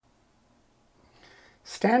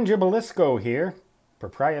Stan Gibilisco here,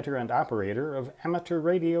 proprietor and operator of amateur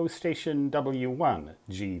radio station W1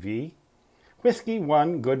 GV, Whiskey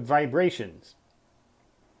 1 Good Vibrations.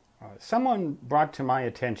 Someone brought to my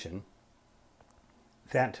attention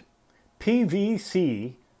that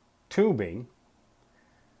PVC tubing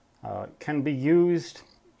can be used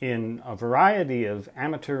in a variety of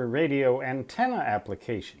amateur radio antenna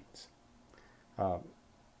applications. You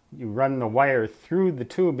run the wire through the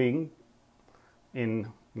tubing in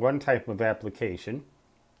one type of application,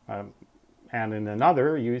 and in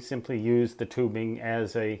another you simply use the tubing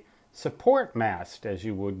as a support mast, as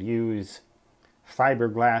you would use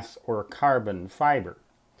fiberglass or carbon fiber.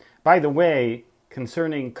 By the way,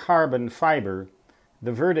 concerning carbon fiber,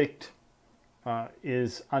 the verdict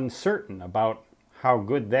is uncertain about how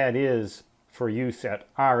good that is for use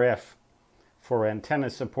at RF for antenna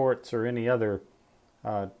supports or any other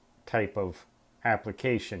type of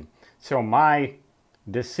application. So my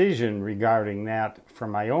decision regarding that for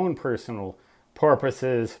my own personal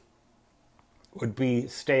purposes would be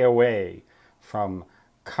stay away from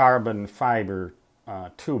carbon fiber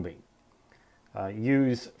tubing.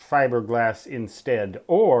 Use fiberglass instead,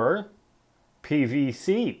 or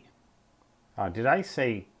PVC. Did I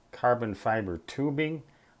say carbon fiber tubing?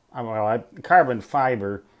 Carbon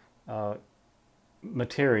fiber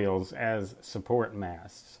materials as support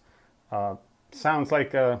masts.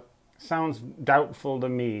 Sounds doubtful to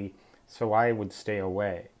me, so I would stay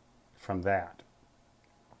away from that.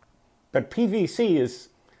 But PVC is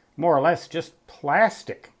more or less just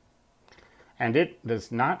plastic, and it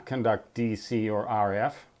does not conduct DC or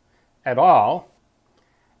RF at all,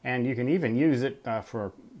 and you can even use it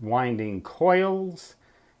for winding coils.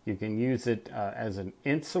 You can use it as an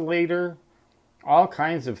insulator, all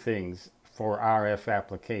kinds of things for RF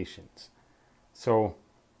applications. So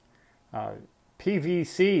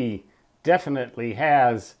PVC definitely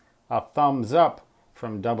has a thumbs up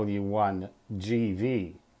from W1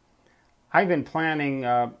 GV. I've been planning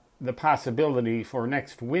the possibility for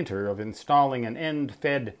next winter of installing an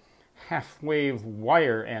end-fed half-wave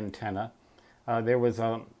wire antenna. There was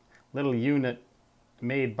a little unit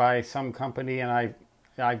made by some company, and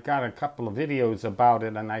I've got a couple of videos about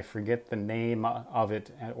it, and I forget the name of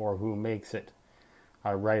it or who makes it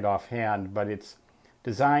right offhand, but it's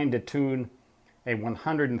designed to tune a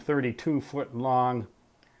 132-foot long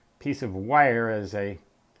piece of wire as a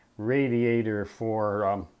radiator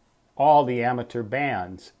for all the amateur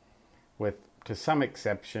bands, with, to some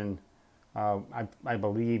exception, I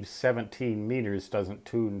believe 17 meters doesn't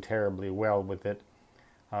tune terribly well with it.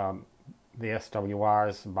 The SWR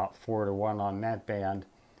is about 4-to-1 on that band,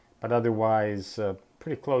 but otherwise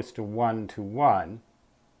pretty close to 1-to-1.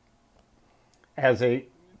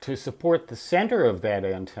 To support the center of that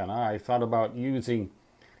antenna, I thought about using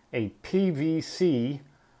a PVC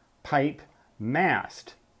pipe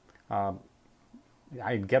mast.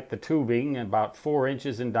 I'd get the tubing about 4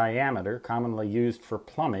 inches in diameter, commonly used for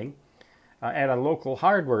plumbing, at a local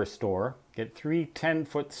hardware store, get 3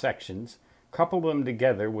 10-foot sections, couple them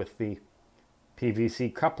together with the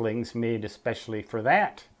PVC couplings made especially for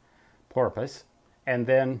that purpose, and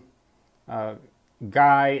then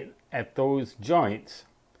guy at those joints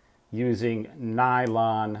using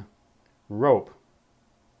nylon rope,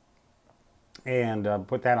 and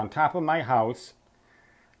put that on top of my house.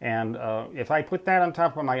 And if I put that on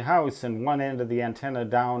top of my house and one end of the antenna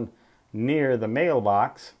down near the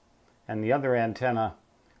mailbox and the other antenna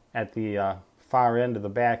at the far end of the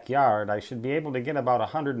backyard, I should be able to get about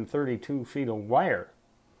 132 feet of wire.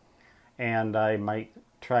 And I might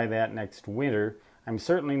try that next winter. I'm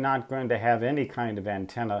certainly not going to have any kind of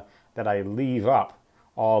antenna that I leave up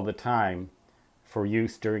all the time for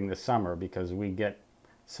use during the summer, because we get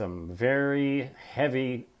some very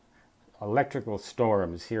heavy electrical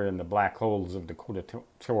storms here in the black holes of the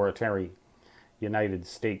territory United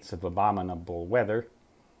States of abominable weather,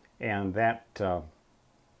 and that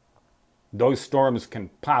those storms can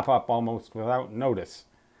pop up almost without notice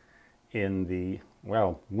in the,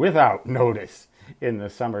 without notice in the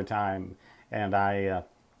summertime, and I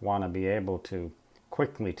want to be able to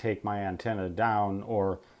quickly take my antenna down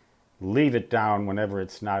or leave it down whenever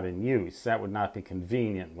it's not in use. That would not be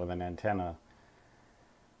convenient with an antenna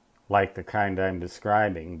like the kind I'm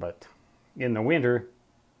describing, but in the winter,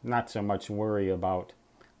 not so much worry about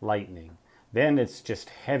lightning. Then it's just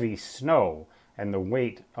heavy snow, and the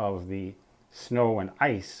weight of the snow and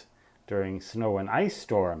ice during snow and ice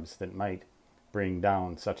storms that might bring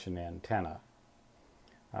down such an antenna.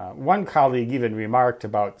 One colleague even remarked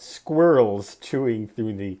about squirrels chewing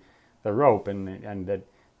through the rope, and that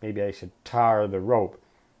maybe I should tar the rope.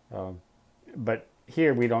 But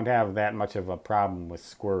here we don't have that much of a problem with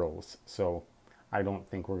squirrels, so I don't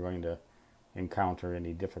think we're going to encounter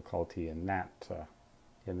any difficulty in that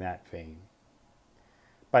vein.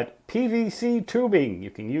 But PVC tubing, you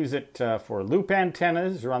can use it for loop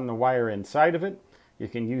antennas, run the wire inside of it. You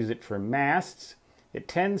can use it for masts. It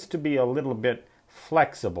tends to be a little bit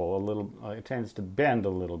flexible, it tends to bend a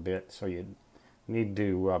little bit, so you need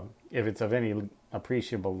to, if it's of any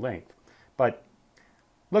appreciable length. But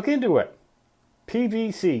look into it.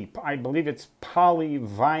 PVC, I believe it's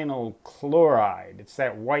polyvinyl chloride. It's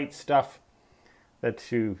that white stuff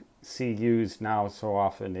that you see used now so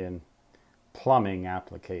often in plumbing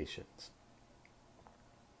applications.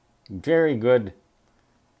 Very good,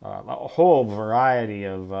 a whole variety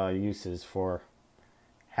of uses for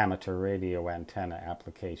amateur radio antenna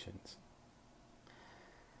applications.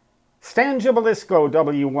 Stan Gibilisco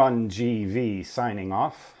W1GV signing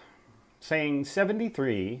off, saying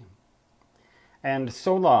 73 and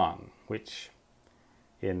so long, which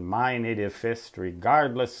in my native fist,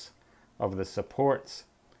 regardless of the supports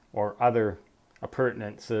or other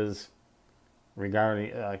appurtenances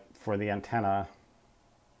regarding for the antenna,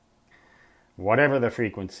 whatever the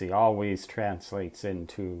frequency, always translates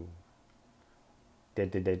into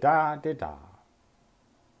da-da-da-da-da-da.